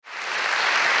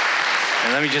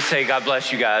And let me just say, God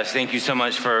bless you guys. Thank you so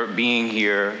much for being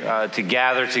here to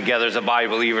gather together as a body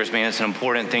of believers. Man, it's an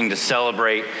important thing to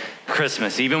celebrate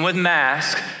Christmas. Even with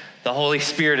masks, the Holy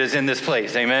Spirit is in this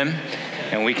place. Amen?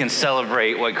 And we can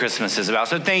celebrate what Christmas is about.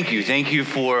 So thank you. Thank you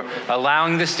for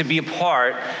allowing this to be a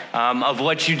part of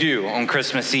what you do on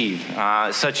Christmas Eve.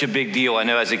 Such a big deal. I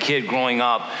know as a kid growing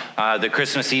up, the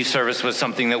Christmas Eve service was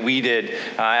something that we did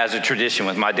as a tradition.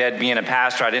 With my dad being a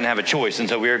pastor, I didn't have a choice. And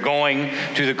so we were going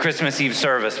to the Christmas Eve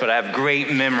service. But I have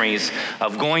great memories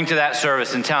of going to that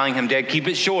service and telling him, Dad, keep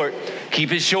it short.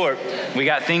 Keep it short. We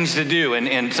got things to do.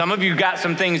 And some of you got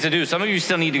some things to do. Some of you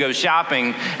still need to go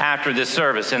shopping after this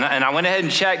service. And I went ahead and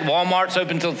checked. Walmart's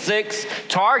open till 6,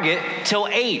 Target till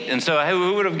 8. And so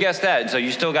who would have guessed that? And so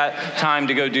you still got time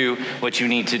to go do what you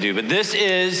need to do. But this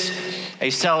is a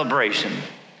celebration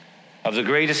of the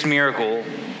greatest miracle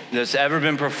that's ever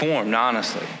been performed,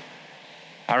 honestly.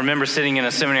 I remember sitting in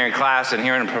a seminary class and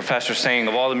hearing a professor saying,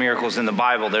 of all the miracles in the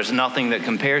Bible, there's nothing that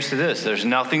compares to this. There's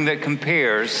nothing that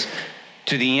compares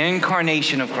to the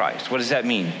incarnation of Christ. What does that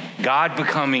mean? God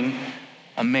becoming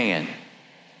a man.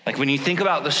 Like when you think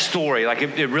about the story, like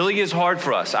it really is hard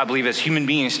for us, I believe, as human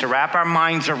beings to wrap our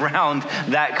minds around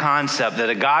that concept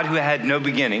that a God who had no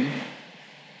beginning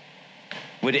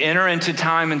would enter into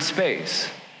time and space.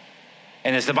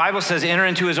 And as the Bible says, enter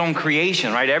into his own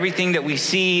creation, right? Everything that we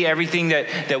see, everything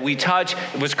that we touch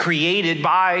was created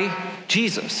by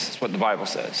Jesus, is what the Bible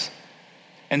says.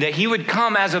 And that he would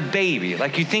come as a baby.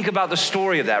 Like you think about the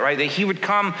story of that, right? That he would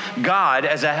come, God,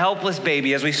 as a helpless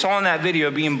baby, as we saw in that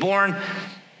video, being born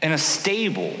in a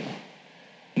stable,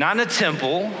 not in a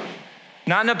temple,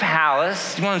 not in a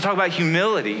palace. You want to talk about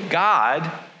humility.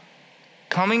 God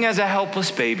coming as a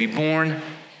helpless baby, born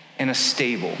in a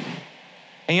stable.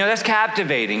 And that's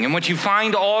captivating. And what you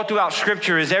find all throughout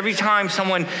Scripture is every time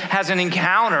someone has an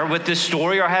encounter with this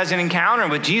story or has an encounter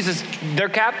with Jesus, they're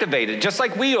captivated, just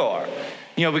like we are.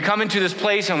 We come into this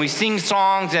place and we sing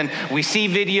songs and we see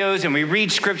videos and we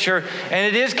read Scripture,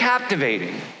 and it is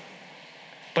captivating.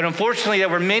 But unfortunately, there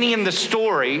were many in the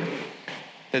story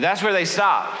that's where they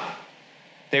stopped.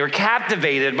 They were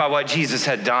captivated by what Jesus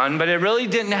had done, but it really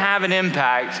didn't have an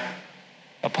impact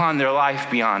upon their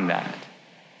life beyond that.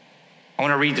 I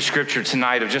want to read the scripture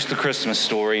tonight of just the Christmas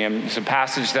story, and it's a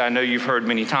passage that I know you've heard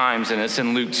many times, and it's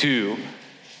in Luke 2.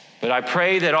 But I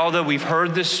pray that although we've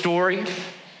heard this story,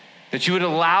 that you would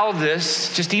allow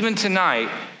this, just even tonight,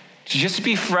 to just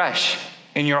be fresh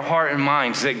in your heart and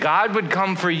mind, so that God would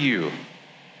come for you.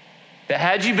 That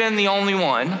had you been the only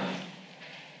one,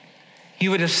 he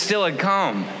would have still had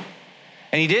come.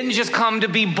 And he didn't just come to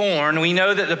be born. We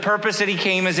know that the purpose that he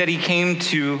came is that he came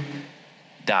to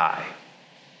die.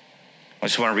 I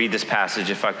just want to read this passage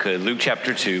if I could. Luke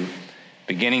chapter 2,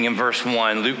 beginning in verse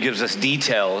 1. Luke gives us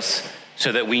details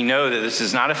so that we know that this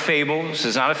is not a fable, this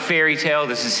is not a fairy tale,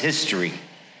 this is history.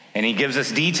 And he gives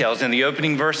us details in the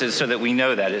opening verses so that we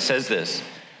know that. It says this: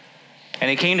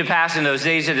 "And it came to pass in those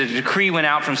days that a decree went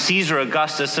out from Caesar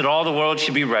Augustus that all the world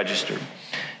should be registered.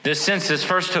 This census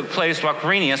first took place while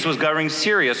Quirinius was governing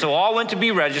Syria. So all went to be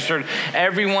registered,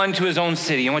 everyone to his own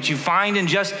city." And what you find in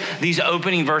just these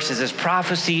opening verses is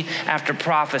prophecy after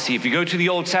prophecy. If you go to the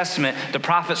Old Testament, the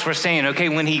prophets were saying, okay,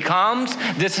 when he comes,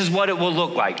 this is what it will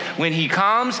look like. When he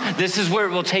comes, this is where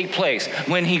it will take place.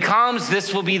 When he comes,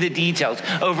 this will be the details.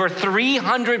 Over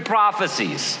 300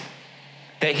 prophecies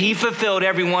that he fulfilled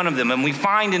every one of them. And we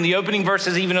find in the opening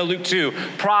verses, even of Luke 2,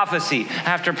 prophecy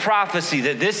after prophecy,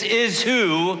 that this is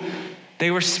who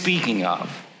they were speaking of.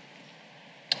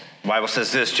 The Bible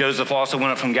says this: "Joseph also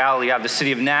went up from Galilee out of the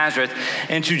city of Nazareth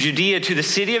into Judea to the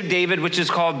city of David, which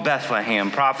is called Bethlehem,"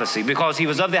 prophecy, "because he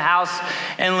was of the house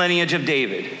and lineage of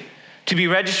David, to be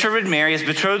registered with Mary, his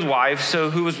betrothed wife,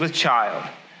 who was with child.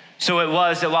 So it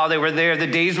was that while they were there, the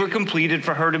days were completed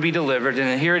for her to be delivered."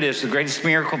 And here it is, the greatest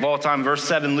miracle of all time, verse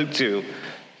 7, Luke 2.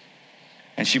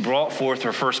 "And she brought forth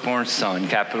her firstborn son,"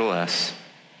 capital S,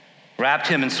 "wrapped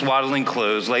him in swaddling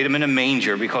clothes, laid him in a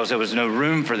manger because there was no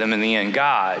room for them in the inn."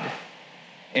 God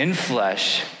in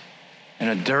flesh in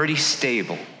a dirty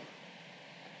stable.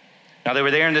 Now they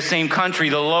were there in the same country,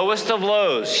 the lowest of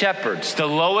lows, shepherds, the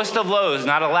lowest of lows,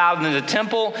 not allowed in the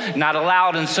temple, not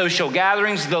allowed in social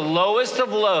gatherings, the lowest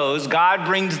of lows, God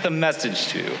brings the message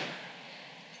to.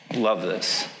 Love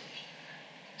this.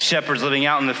 "Shepherds living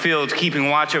out in the fields, keeping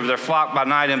watch over their flock by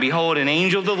night, and behold, an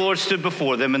angel of the Lord stood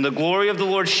before them, and the glory of the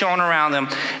Lord shone around them,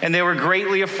 and they were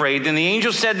greatly afraid. Then the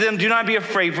angel said to them, 'Do not be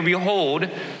afraid, for behold,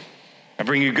 I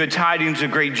bring you good tidings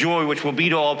of great joy, which will be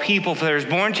to all people. For there is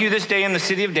born to you this day in the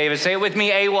city of David,'" say it with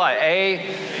me, "a what?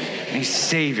 A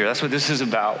Savior." That's what this is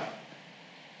about.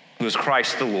 "Who is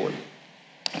Christ the Lord.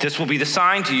 This will be the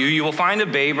sign to you. You will find a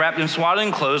babe wrapped in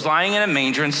swaddling clothes, lying in a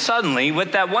manger. And suddenly,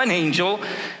 with that one angel,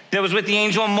 there was with the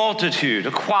angel a multitude,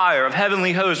 a choir of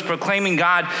heavenly hosts, proclaiming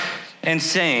God and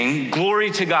saying,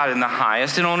 "Glory to God in the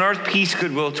highest, and on earth peace,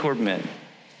 goodwill toward men."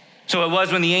 So it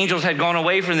was when the angels had gone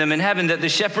away from them in heaven that the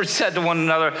shepherds said to one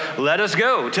another, "Let us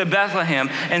go to Bethlehem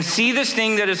and see this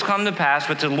thing that has come to pass,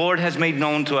 which the Lord has made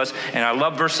known to us." And I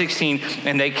love verse 16,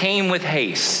 and they came with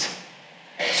haste.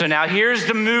 So now here's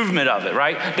the movement of it,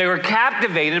 right? They were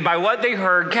captivated by what they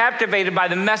heard, captivated by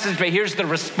the message, but here's the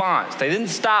response. They didn't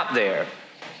stop there.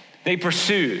 They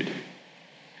pursued.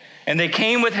 And they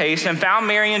came with haste and found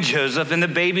Mary and Joseph and the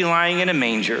baby lying in a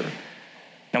manger.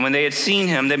 And when they had seen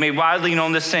him, they made widely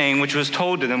known the saying which was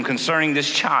told to them concerning this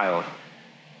child.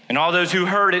 And all those who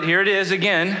heard it, here it is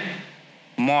again,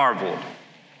 marveled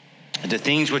at the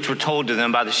things which were told to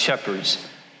them by the shepherds.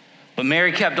 But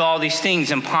Mary kept all these things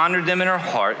and pondered them in her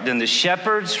heart. Then the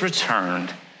shepherds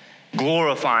returned,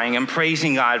 glorifying and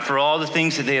praising God for all the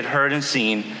things that they had heard and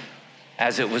seen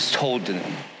as it was told to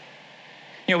them.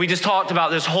 You know, we just talked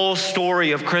about this whole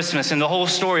story of Christmas, and the whole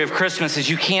story of Christmas is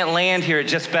you can't land here at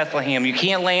just Bethlehem. You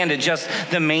can't land at just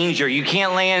the manger. You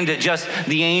can't land at just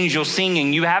the angel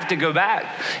singing. You have to go back,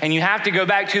 and you have to go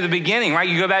back to the beginning, right?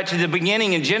 You go back to the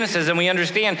beginning in Genesis, and we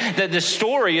understand that the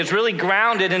story is really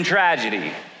grounded in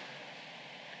tragedy.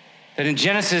 That in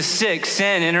Genesis 6,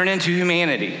 sin entered into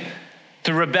humanity.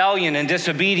 Through rebellion and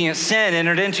disobedience, sin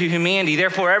entered into humanity.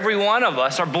 Therefore, every one of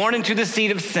us are born into the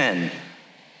seed of sin.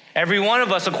 Every one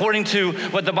of us, according to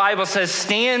what the Bible says,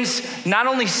 stands not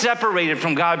only separated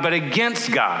from God, but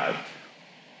against God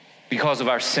because of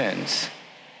our sins.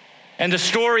 And the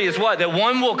story is what? That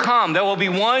one will come. There will be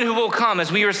one who will come.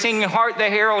 As we were singing, "Hark the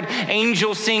Herald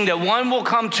Angels Sing," that one will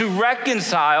come to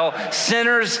reconcile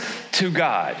sinners to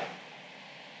God.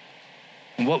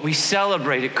 And what we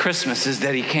celebrate at Christmas is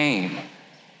that he came.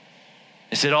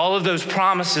 It's that all of those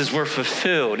promises were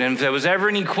fulfilled. And if there was ever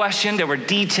any question, there were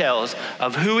details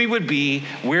of who he would be,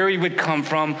 where he would come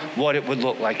from, what it would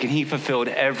look like. And he fulfilled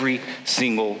every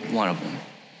single one of them.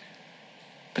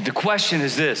 But the question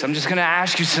is this. I'm just going to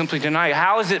ask you simply tonight,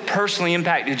 how has it personally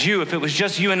impacted you? If it was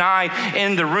just you and I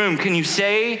in the room, can you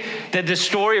say that the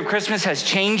story of Christmas has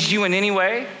changed you in any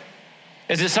way?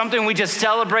 Is it something we just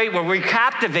celebrate where we're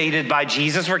captivated by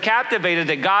Jesus? We're captivated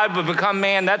that God would become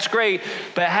man. That's great.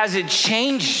 But has it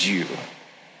changed you?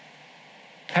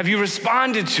 Have you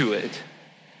responded to it?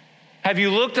 Have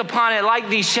you looked upon it like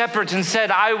these shepherds and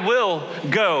said, "I will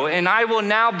go and I will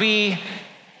now be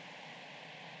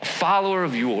a follower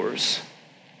of yours"?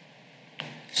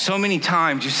 So many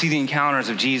times you see the encounters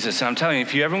of Jesus. And I'm telling you,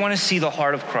 if you ever want to see the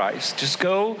heart of Christ, just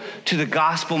go to the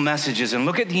gospel messages and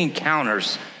look at the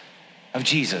encounters of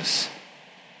Jesus.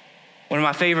 One of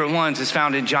my favorite ones is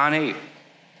found in John 8.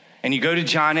 And you go to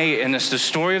John 8, and it's the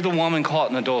story of the woman caught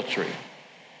in adultery.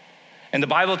 And the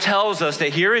Bible tells us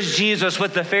that here is Jesus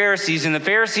with the Pharisees, and the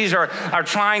Pharisees are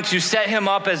trying to set him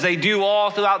up, as they do all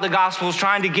throughout the Gospels,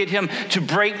 trying to get him to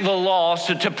break the law,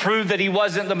 so to prove that he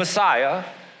wasn't the Messiah.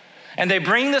 And they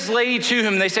bring this lady to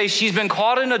him, and they say she's been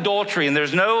caught in adultery, and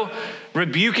there's no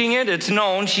rebuking it. It's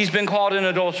known she's been caught in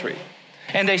adultery.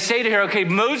 And they say to her, okay,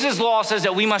 Moses' law says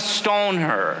that we must stone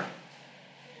her.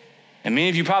 And many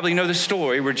of you probably know the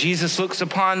story where Jesus looks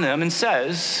upon them and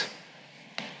says,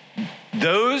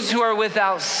 "Those who are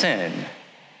without sin,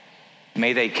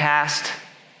 may they cast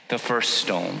the first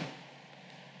stone."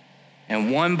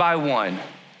 And one by one,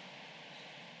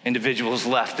 individuals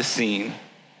left the scene.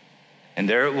 And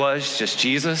there it was, just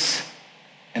Jesus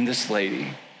and this lady.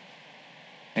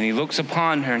 And he looks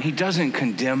upon her and he doesn't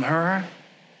condemn her.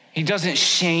 He doesn't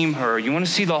shame her. You want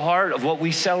to see the heart of what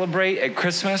we celebrate at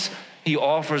Christmas? He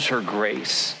offers her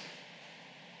grace.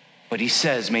 But he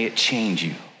says, may it change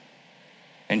you.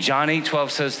 And John 8:12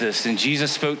 says this, and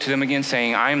Jesus spoke to them again,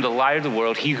 saying, "I am the light of the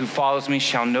world. He who follows me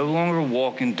shall no longer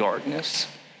walk in darkness,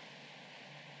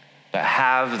 but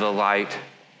have the light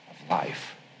of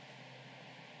life."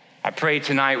 I pray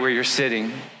tonight where you're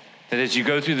sitting, that as you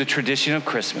go through the tradition of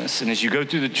Christmas, and as you go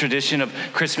through the tradition of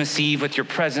Christmas Eve with your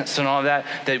presents and all that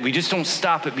we just don't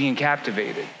stop at being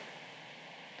captivated.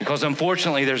 Because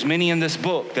unfortunately, there's many in this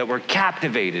book that were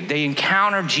captivated. They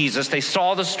encountered Jesus, they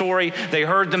saw the story, they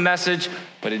heard the message,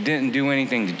 but it didn't do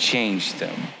anything to change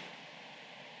them.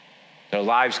 Their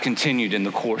lives continued in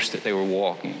the course that they were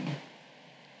walking.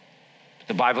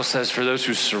 The Bible says for those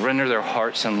who surrender their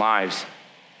hearts and lives,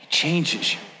 it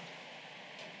changes you.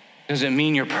 Doesn't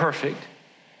mean you're perfect,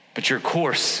 but your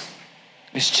course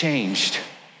is changed.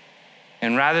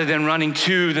 And rather than running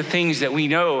to the things that we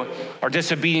know are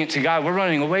disobedient to God, we're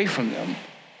running away from them.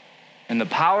 And the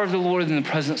power of the Lord and the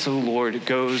presence of the Lord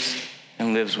goes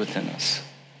and lives within us.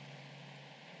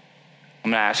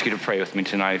 I'm going to ask you to pray with me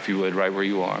tonight, if you would, right where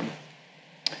you are.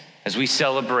 As we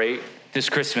celebrate this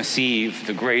Christmas Eve,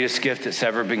 the greatest gift that's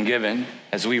ever been given,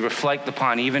 as we reflect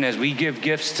upon, even as we give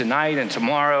gifts tonight and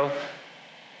tomorrow,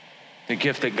 the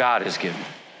gift that God has given.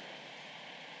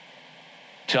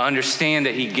 To understand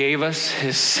that he gave us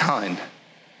his son,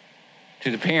 to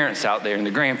the parents out there and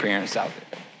the grandparents out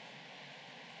there,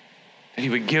 that he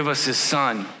would give us his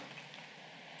son,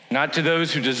 not to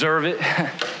those who deserve it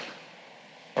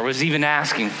or was even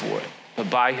asking for it, but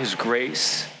by his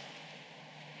grace,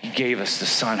 he gave us the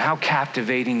son. How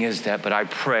captivating is that? But I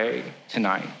pray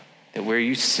tonight that where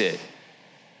you sit,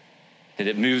 that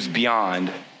it moves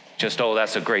beyond just, oh,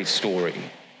 that's a great story.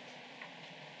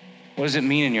 What does it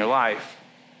mean in your life?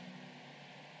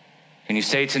 Can you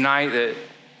say tonight that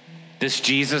this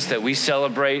Jesus that we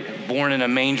celebrate, born in a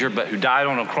manger, but who died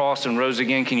on a cross and rose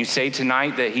again, can you say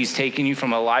tonight that he's taken you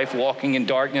from a life walking in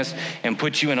darkness and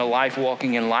put you in a life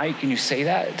walking in light? Can you say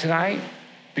that tonight?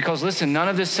 Because listen, none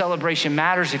of this celebration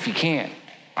matters if you can't,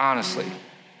 honestly.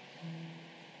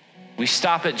 We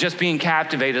stop at just being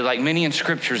captivated like many in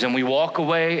scriptures, and we walk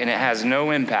away and it has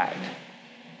no impact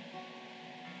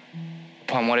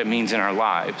upon what it means in our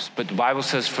lives. But the Bible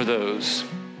says for those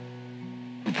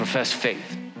who profess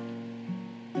faith,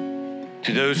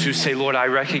 to those who say, Lord, I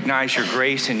recognize your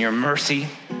grace and your mercy,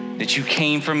 that you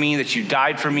came for me, that you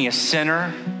died for me, a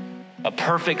sinner, a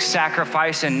perfect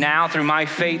sacrifice, and now through my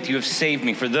faith you have saved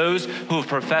me. For those who have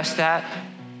professed that,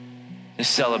 this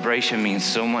celebration means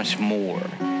so much more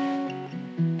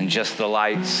than just the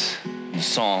lights, the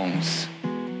songs.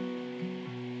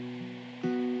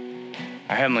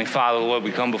 Our Heavenly Father, Lord,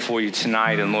 we come before you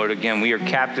tonight, and Lord, again, we are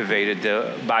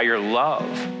captivated by your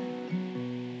love.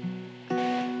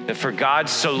 That for God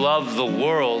so loved the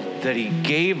world that he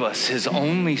gave us his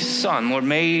only son. Lord,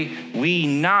 may we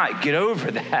not get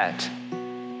over that.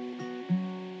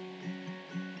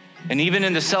 And even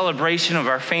in the celebration of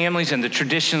our families and the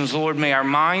traditions, Lord, may our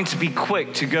minds be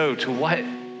quick to go to what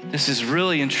this is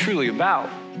really and truly about.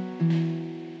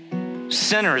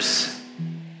 Sinners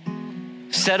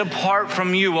set apart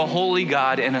from you, a holy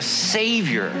God and a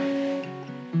Savior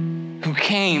who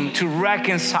came to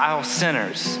reconcile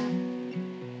sinners,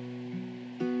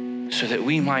 so that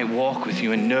we might walk with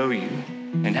you and know you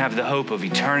and have the hope of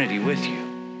eternity with you.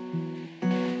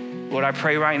 Lord, I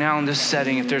pray right now in this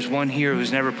setting, if there's one here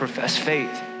who's never professed faith,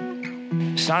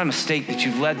 it's not a mistake that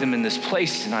you've led them in this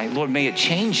place tonight. Lord, may it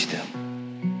change them.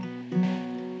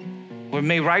 Lord,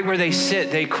 may right where they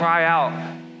sit, they cry out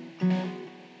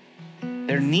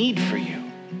their need for you.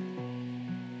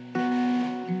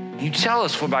 You tell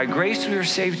us, for by grace we are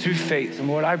saved through faith. And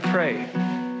Lord, I pray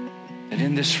that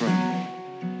in this room,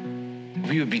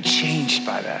 we would be changed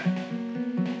by that.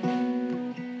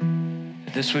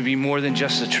 That this would be more than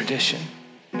just a tradition.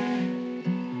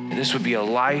 That this would be a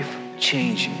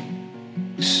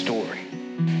life-changing story.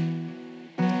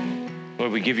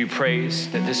 Lord, we give you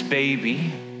praise that this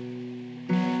baby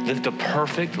lived a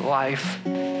perfect life,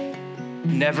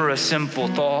 never a sinful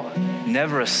thought,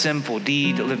 never a sinful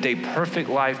deed, lived a perfect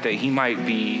life that he might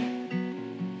be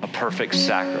a perfect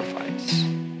sacrifice.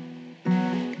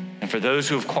 For those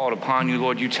who have called upon you,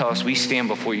 Lord, you tell us we stand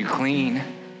before you clean.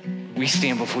 We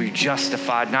stand before you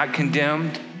justified, not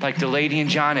condemned like the lady in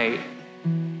John 8,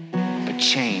 but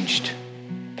changed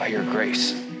by your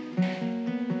grace.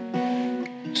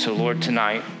 So, Lord,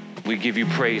 tonight we give you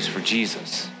praise for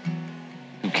Jesus,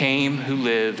 who came, who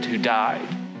lived, who died,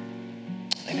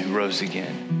 and who rose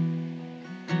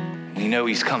again. We know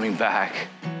he's coming back.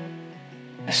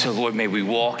 And so, Lord, may we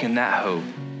walk in that hope.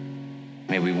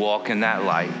 May we walk in that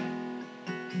light.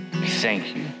 We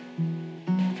thank you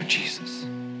for Jesus.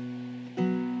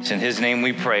 It's in his name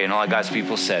we pray, and all God's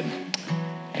people said,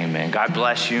 amen. God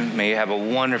bless you. May you have a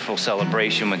wonderful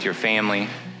celebration with your family,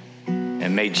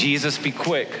 and may Jesus be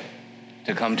quick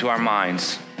to come to our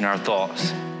minds and our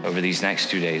thoughts over these next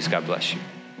 2 days. God bless you.